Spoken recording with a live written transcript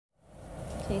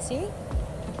Can you see?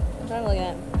 I'm trying to look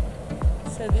at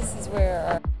it. So this is where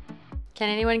our... Can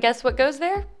anyone guess what goes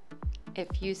there?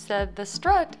 If you said the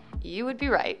strut, you would be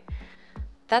right.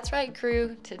 That's right,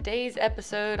 crew. Today's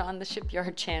episode on the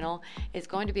Shipyard channel is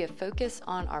going to be a focus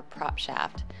on our prop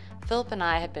shaft. Phillip and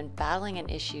I had been battling an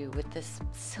issue with this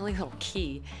silly little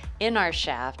key in our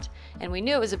shaft, and we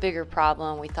knew it was a bigger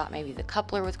problem. We thought maybe the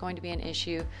coupler was going to be an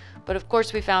issue, but of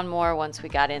course we found more once we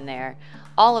got in there.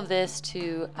 All of this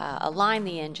to align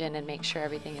the engine and make sure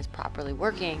everything is properly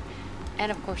working,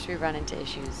 and of course we run into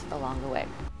issues along the way.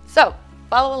 So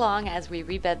follow along as we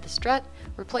rebed the strut,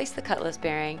 replace the cutlass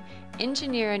bearing,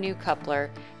 engineer a new coupler,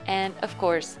 and of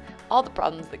course all the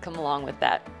problems that come along with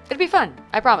that. It'll be fun,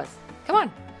 I promise. Come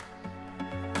on.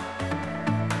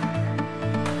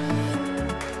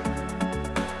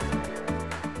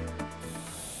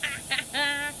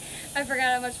 I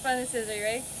forgot how much fun this is. Are you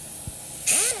ready?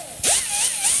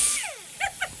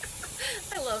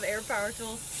 I love air power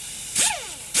tools.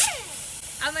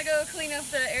 I'm gonna go clean up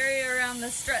the area around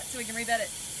the strut so we can rebed it.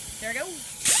 There we go.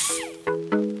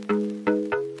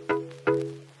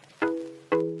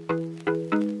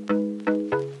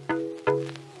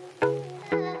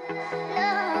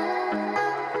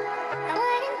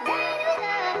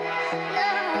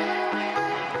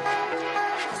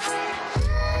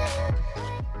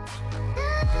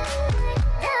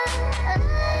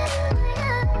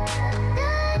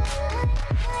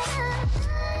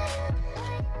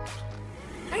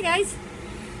 Hi guys,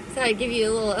 so I'd give you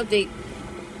a little update.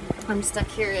 I'm stuck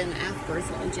here in the aft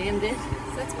berth, all jammed in.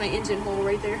 So that's my engine hole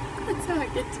right there. That's how I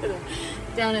get to the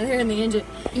down in there in the engine.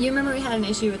 You remember we had an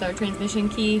issue with our transmission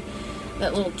key,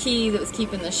 that little key that was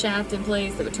keeping the shaft in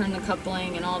place, that would turn the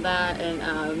coupling and all that,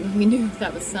 and we knew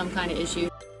that was some kind of issue.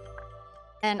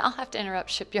 And I'll have to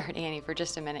interrupt Shipyard Annie for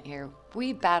just a minute here.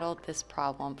 We battled this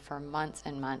problem for months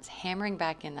and months, hammering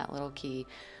back in that little key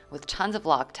with tons of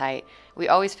Loctite. We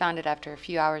always found it after a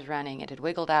few hours running. It had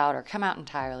wiggled out or come out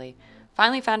entirely.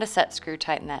 Finally found a set screw,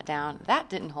 tightened that down. That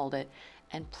didn't hold it.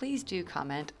 And please do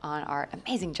comment on our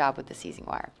amazing job with the seizing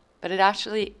wire. But it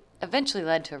actually eventually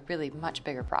led to a really much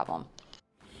bigger problem.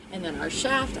 And then our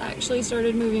shaft actually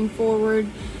started moving forward,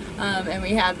 and we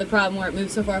had the problem where it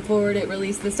moved so far forward it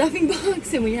released the stuffing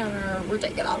box, and we're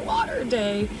taking on water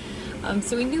day.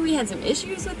 So we knew we had some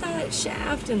issues with that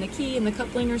shaft and the key and the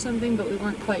coupling or something, but we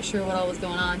weren't quite sure what all was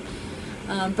going on.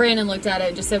 Brandon looked at it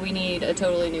and just said we need a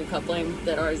totally new coupling,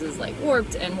 that ours is like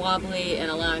warped and wobbly and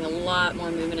allowing a lot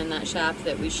more movement in that shaft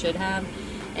that we should have.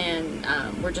 And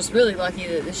we're just really lucky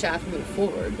that the shaft moved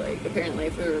forward. Like, apparently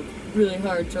if we were really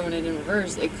hard throwing it in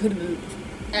reverse, it could have moved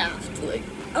aft, like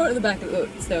out of the back of the boat.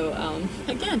 So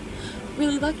again,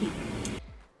 really lucky.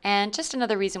 And just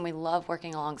another reason we love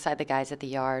working alongside the guys at the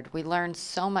yard. We learn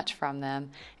so much from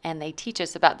them, and they teach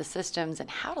us about the systems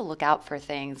and how to look out for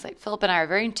things. Like, Phillip and I are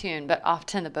very in tune, but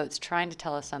often the boat's trying to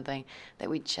tell us something that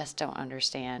we just don't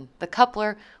understand. The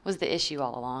coupler was the issue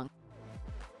all along.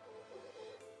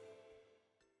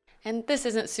 And this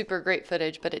isn't super great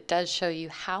footage, but it does show you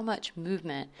how much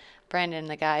movement Brandon and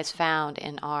the guys found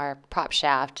in our prop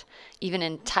shaft, even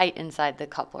in tight inside the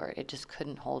coupler. It just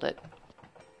couldn't hold it.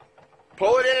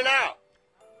 Pull it in and out.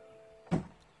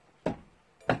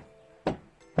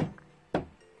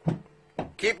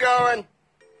 Keep going.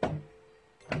 All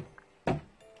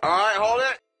right, hold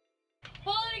it.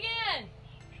 Pull it again.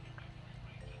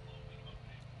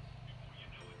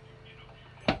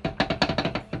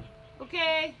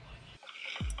 Okay.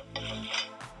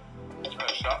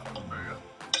 Shuffle pretty good.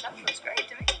 Shuffle's great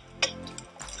to me.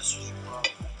 This is your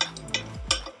problem.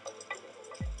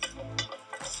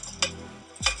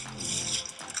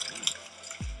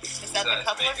 Is that the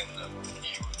coupler?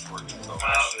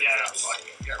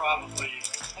 Yeah, probably.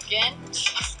 Again?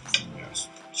 Yes,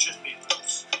 it shouldn't be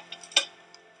loose.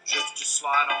 Should just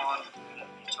slide on and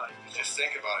be tight. Just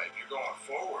think about it. If you're going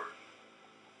forward,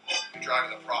 you're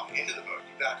driving the prop into the boat.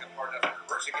 You back up hard enough in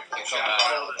reverse, you can pull the shaft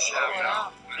Pull the shaft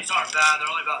out. These aren't bad. They're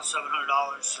only about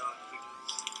 $700, so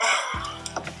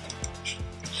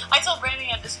I told Brandon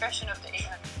he had discretion up to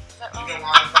 800. Is that wrong? Oh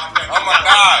my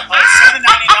God!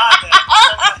 $799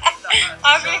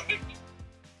 then.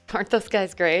 Aren't those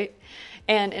guys great?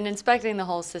 And in inspecting the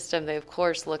whole system, they of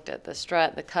course looked at the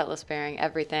strut, the cutlass bearing,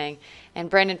 everything. And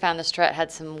Brandon found the strut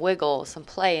had some wiggle, some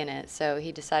play in it, so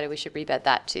he decided we should rebed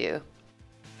that too.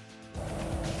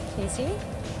 Can you see?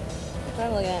 I'm trying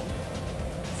to look at it.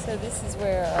 So this is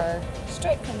where our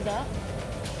strut comes out.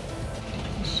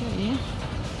 I'll show you.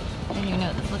 I don't even know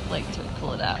what this looks like to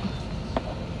pull it out.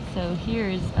 So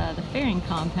here's the fairing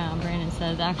compound. Brandon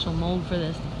said the actual mold for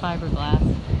this, the fiberglass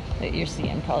that you're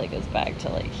seeing, probably goes back to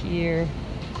like here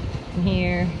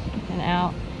and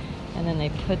out. and then they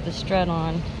put the strut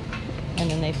on, and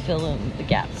then they fill in the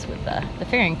gaps with the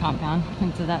fairing compound.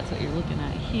 And so that's what you're looking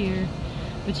at here.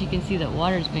 But you can see that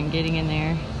water's been getting in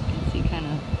there. You can see kind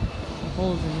of the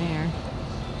holes in there.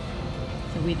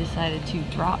 So we decided to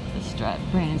drop the strut.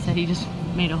 Brandon said he just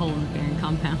made a hole in the fairing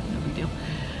compound, no big deal.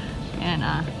 And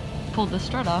pulled the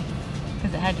strut off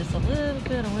because it had just a little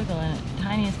bit of wiggle in it,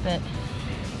 tiniest bit.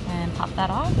 And pop that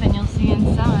off, and you'll see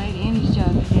inside. Andy's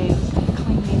job today was to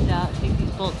clean these out, take these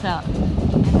bolts out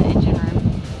in the engine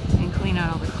room, and clean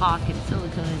out all the caulk and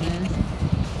silica that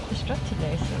is the strut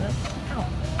today. So that's,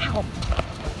 ow,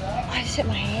 I just hit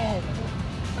my head.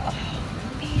 Oh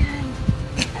man,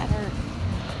 that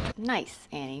hurt. Nice,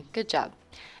 Annie. Good job.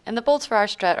 And the bolts for our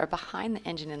strut are behind the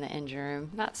engine in the engine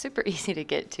room. Not super easy to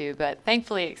get to, but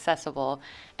thankfully accessible.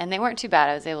 And they weren't too bad.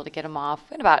 I was able to get them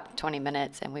off in about 20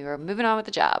 minutes, and we were moving on with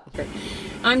the job.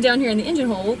 I'm down here in the engine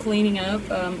hole cleaning up.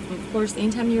 Of course,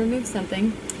 anytime you remove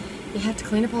something, you have to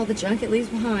clean up all the junk it leaves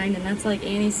behind, and that's like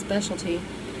Annie's specialty,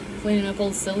 cleaning up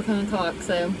old silicone caulk.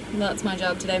 So that's my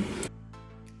job today.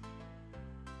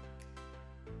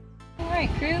 All right,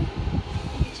 crew,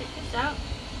 check this out.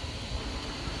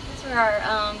 Where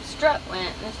our strut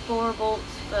went. There's 4 bolts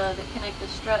that connect the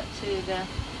strut to the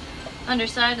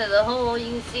underside of the hole.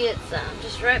 You can see it's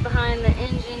just right behind the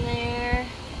engine there.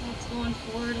 It's going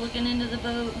forward looking into the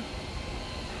boat.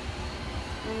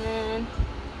 And then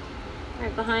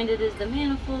right behind it is the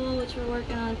manifold, which we're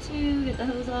working on too. Get the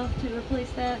hose off to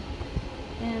replace that.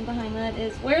 And behind that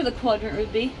is where the quadrant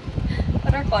would be.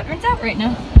 But our quadrant's out right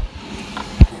now.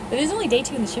 But it is only day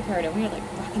 2 in the shipyard, and we are like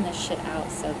rocking this shit out,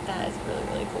 so that is really,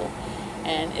 really cool.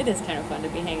 And it is kind of fun to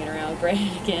be hanging around with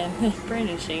Brandon again.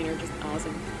 Brandon and Shane are just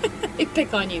awesome. They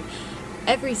pick on you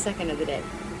every second of the day.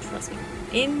 Trust me.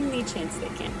 Any chance they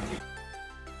can.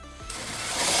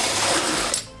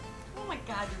 Oh my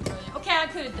God, you're brilliant. Okay, I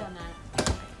could have done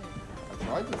that. I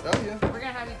tried to tell you. We're going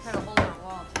to have you cut a hole in our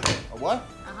wall, too. A what?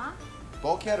 Uh-huh.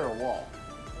 Bulkhead or a wall?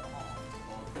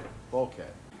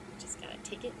 Bulkhead. Just gotta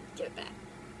take it, give it back.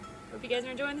 Hope you guys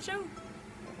are enjoying the show.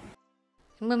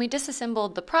 And when we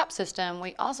disassembled the prop system,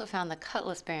 we also found the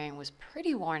cutlass bearing was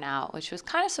pretty worn out, which was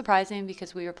kind of surprising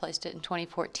because we replaced it in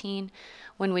 2014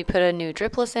 when we put a new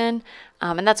dripless in.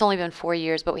 And that's only been 4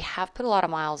 years, but we have put a lot of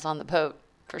miles on the boat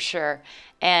for sure.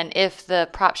 And if the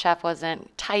prop shaft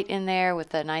wasn't tight in there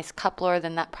with a nice coupler,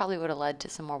 then that probably would have led to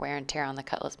some more wear and tear on the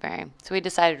cutlass bearing. So we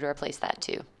decided to replace that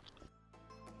too.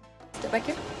 Step back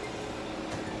here.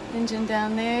 Engine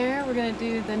down there. We're gonna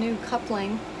do the new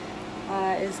coupling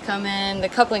is coming. The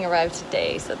coupling arrived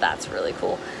today, so that's really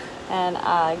cool. And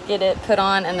get it put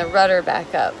on, and the rudder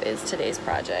back up is today's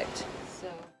project.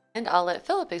 And I'll let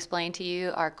Philip explain to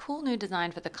you our cool new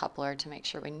design for the coupler to make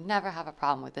sure we never have a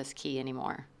problem with this key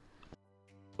anymore.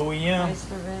 OEM. Nice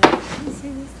for red. Let me see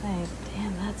this thing.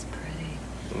 Damn, that's pretty.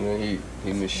 And then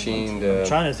he machined I'm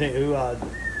trying to think who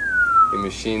he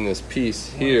machined this piece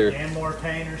here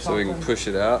so we can push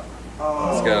it out.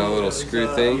 It's got a little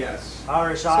screw thing.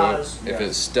 So if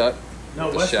it's stuck,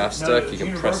 if the shaft's stuck, you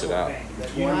can press it out.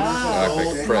 Wow,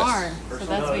 Quick press. So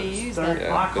that's what you use that.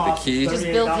 Yeah, but the key, Just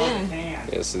built in.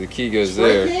 yeah, so the key goes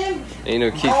there. Ain't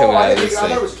no key coming out of this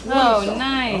thing. Oh,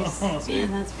 nice.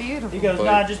 Damn, that's beautiful. He goes,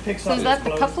 nah, just pick So something. is that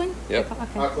the coupling? Yep.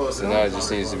 Okay. So now it just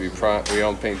needs to be primed. We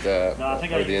don't paint that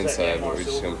or the inside, but we're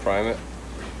just gonna prime it.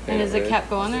 And does the cap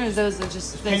go on there, or those are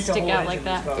just, they stick out like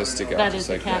that? They'll stick out That just is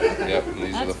the like cap. that. Okay. Yep, and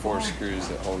these are the That's 4 cool. screws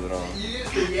that hold it on.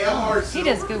 He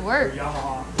does good work. You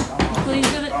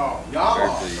pleased with it? Very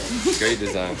pleased. Great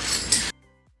design.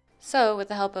 So with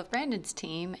the help of Brandon's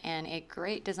team and a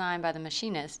great design by the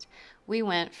machinist, we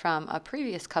went from a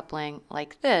previous coupling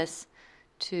like this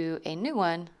to a new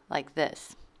one like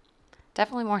this.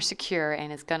 Definitely more secure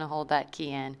and is going to hold that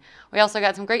key in. We also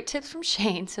got some great tips from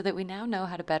Shane so that we now know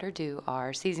how to better do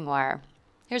our seizing wire.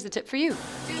 Here's a tip for you.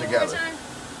 Do it Together. one more time.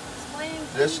 Explain.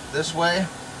 This way,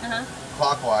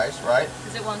 clockwise, right?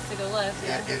 Because it wants to go left.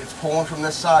 Yeah. It's pulling from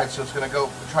this side, so it's going to go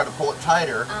try to pull it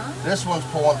tighter. This one's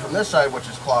pulling from this side, which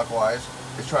is clockwise.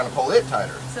 It's trying to pull it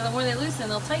tighter. So the more they loosen,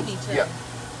 they'll tighten each other. Yeah.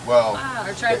 Well, Wow,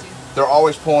 or try to. they're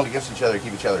always pulling against each other to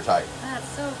keep each other tight. That's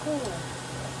so cool.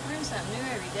 Learn something new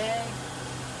every day.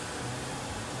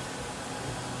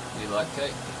 You like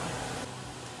cake?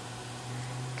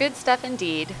 Good stuff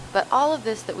indeed, but all of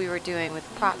this that we were doing with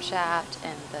the prop shaft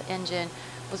and the engine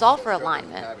was all for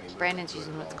alignment. Brandon's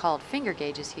using what's called finger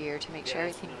gauges here to make sure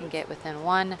everything can get within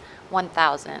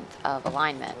 1/1000th of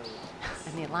alignment.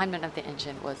 And the alignment of the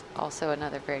engine was also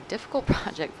another very difficult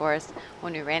project for us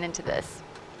when we ran into this.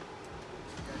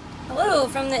 Hello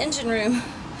from the engine room.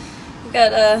 We've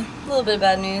got a little bit of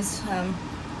bad news.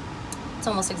 It's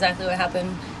almost exactly what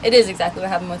happened. It is exactly what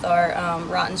happened with our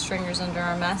rotten stringers under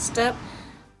our mast step.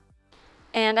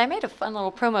 And I made a fun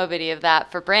little promo video of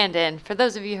that for Brandon. For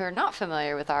those of you who are not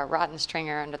familiar with our rotten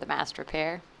stringer under the mast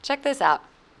repair, check this out.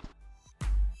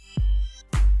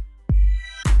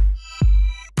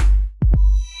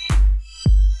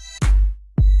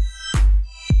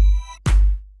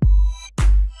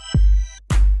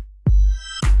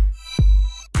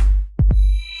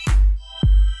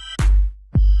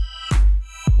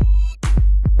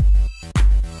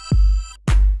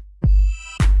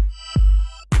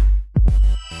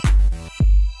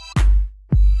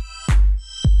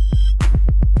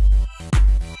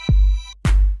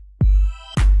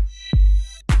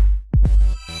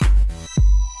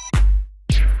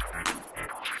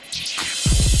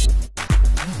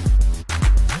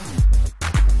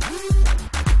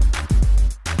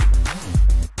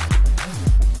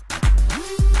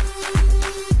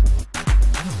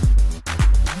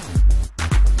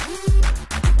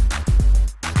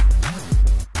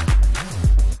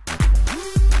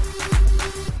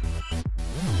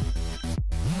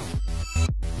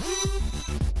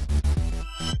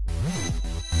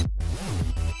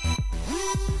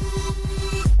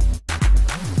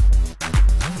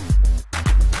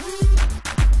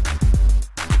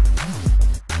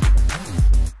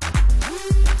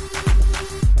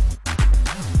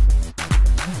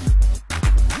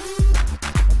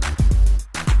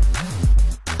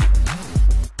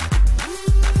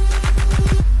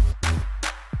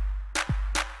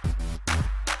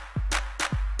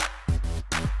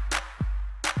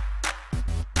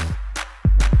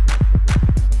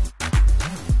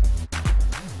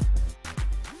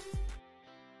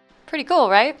 Pretty cool,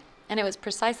 right? And it was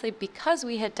precisely because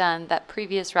we had done that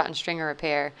previous rotten stringer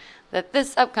repair that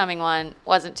this upcoming one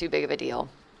wasn't too big of a deal.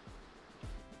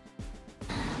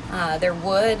 They're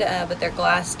wood, but they're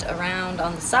glassed around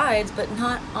on the sides, but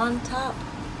not on top.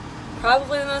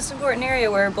 Probably the most important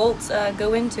area where bolts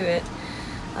go into it.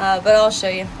 But I'll show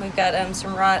you. We've got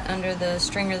some rot under the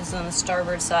stringer that's on the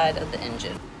starboard side of the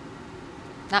engine.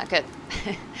 Not good.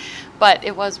 But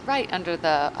it was right under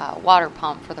the water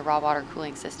pump for the raw water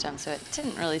cooling system, so it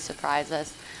didn't really surprise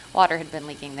us. Water had been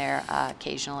leaking there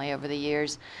occasionally over the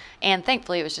years, and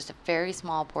thankfully it was just a very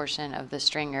small portion of the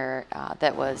stringer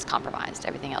that was compromised.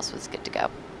 Everything else was good to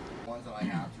go. Ones that I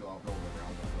have to, I'll build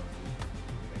around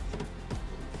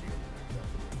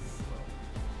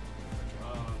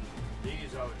them.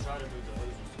 These I would try to move the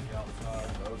hoses to the outside.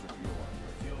 Those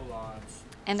are fuel lines.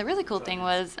 And the really cool thing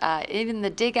was, even the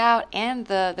dig out and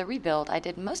the rebuild, I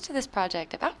did most of this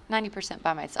project about 90%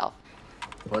 by myself.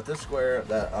 Put the square,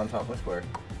 that on top of the square.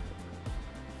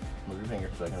 Move your finger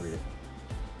so I can read it.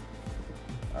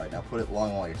 Alright, now put it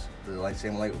long ways. The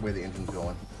same way the engine's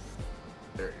going.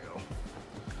 There you go.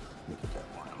 Let me get that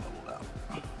line leveled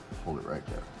out. Hold it right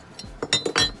there.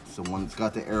 So one that's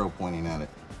got the arrow pointing at it.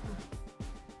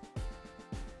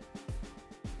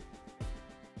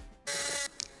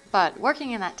 But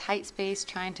working in that tight space,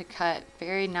 trying to cut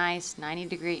very nice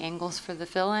 90-degree angles for the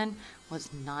fill-in was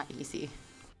not easy.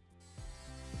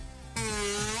 I'm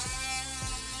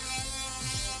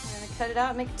gonna cut it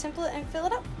out, make a template, and fill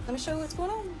it up. Let me show you what's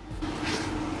going on.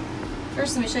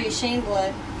 First, let me show you Shane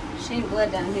blood. Shane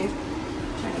blood down here.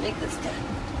 I'm trying to make this cut.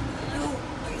 Oh,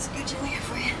 let me scooch in here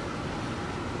for you.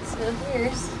 So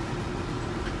here's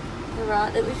the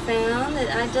rot that we found that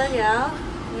I dug out.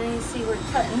 And then you see we're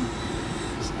cutting.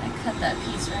 Cut that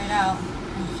piece right out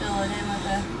and fill it in with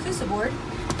a Kusa board.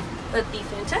 But the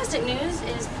fantastic news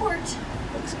is port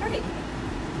looks great.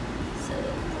 So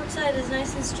the port side is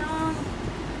nice and strong.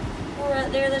 Or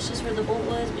right there, that's just where the bolt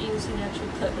was, but you can see the actual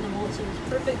cut for the bolt, so it's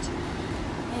perfect.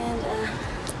 And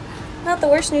not the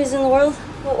worst news in the world.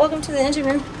 Well, welcome to the engine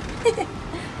room.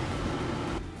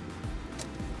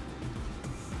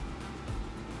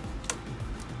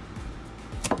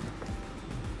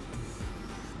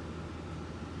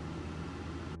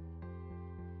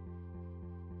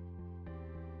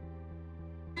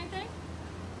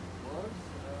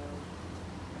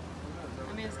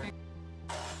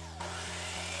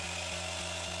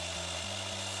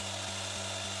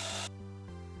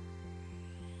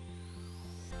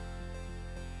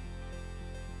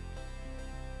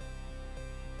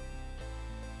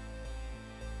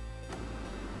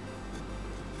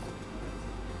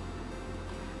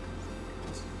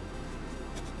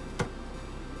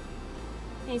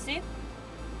 Can you see?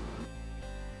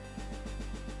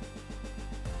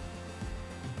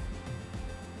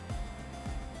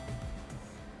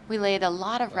 We laid a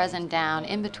lot of resin down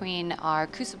in between our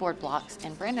Coosa board blocks,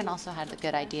 and Brandon also had the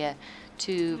good idea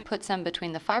to put some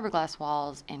between the fiberglass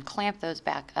walls and clamp those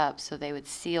back up so they would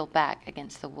seal back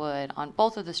against the wood on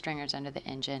both of the stringers under the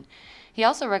engine. He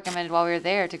also recommended while we were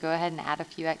there to go ahead and add a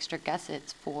few extra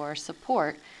gussets for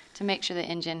support to make sure the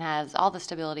engine has all the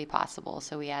stability possible.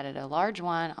 So we added a large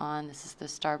one on, this is the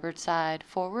starboard side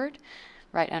forward,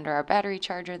 right under our battery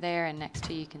charger there, and next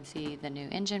to you can see the new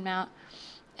engine mount.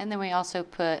 And then we also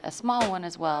put a small one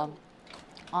as well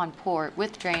on port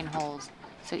with drain holes,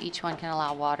 so each one can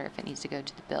allow water if it needs to go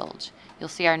to the bilge. You'll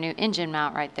see our new engine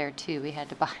mount right there too. We had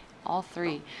to buy all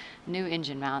 3 new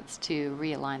engine mounts to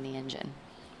realign the engine.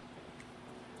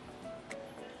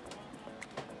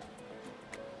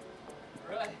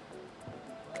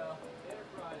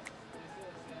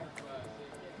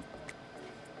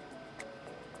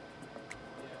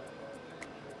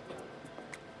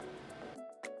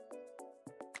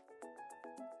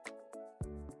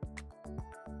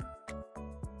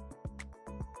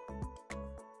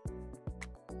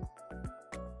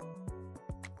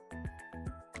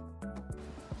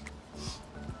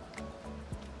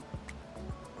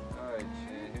 Alright,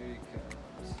 Shane, here he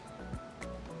comes.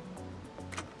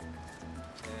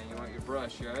 And you want your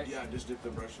brush, right? Yeah, just dip the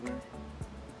brush in there.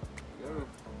 Go.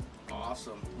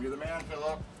 Awesome. You're the man,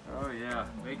 Phillip. Oh yeah,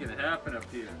 making it happen up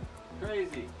here.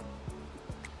 Crazy.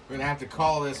 We're gonna have to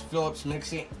call this Phillip's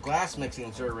glass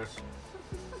mixing service.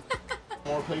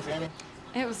 More, please, Amy.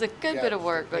 It was a good bit of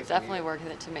work, but definitely worth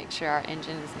it to make sure our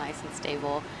engine is nice and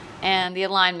stable. And the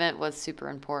alignment was super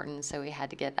important, so we had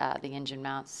to get the engine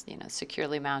mounts,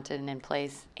 securely mounted and in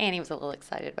place. Annie was a little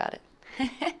excited about it.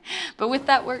 But with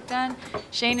that work done,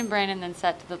 Shane and Brandon then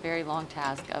set to the very long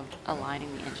task of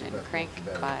aligning the engine, crank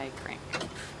by crank.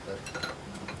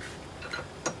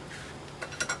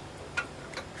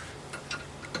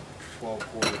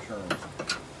 12-quarter turns.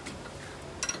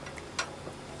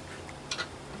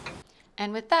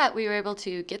 And with that, we were able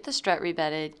to get the strut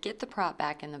rebedded, get the prop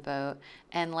back in the boat,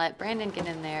 and let Brandon get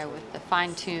in there with the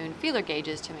fine-tuned feeler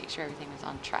gauges to make sure everything was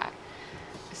on track.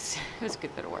 It was a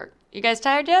good bit of work. You guys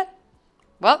tired yet?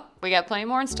 Well, we got plenty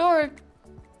more in store.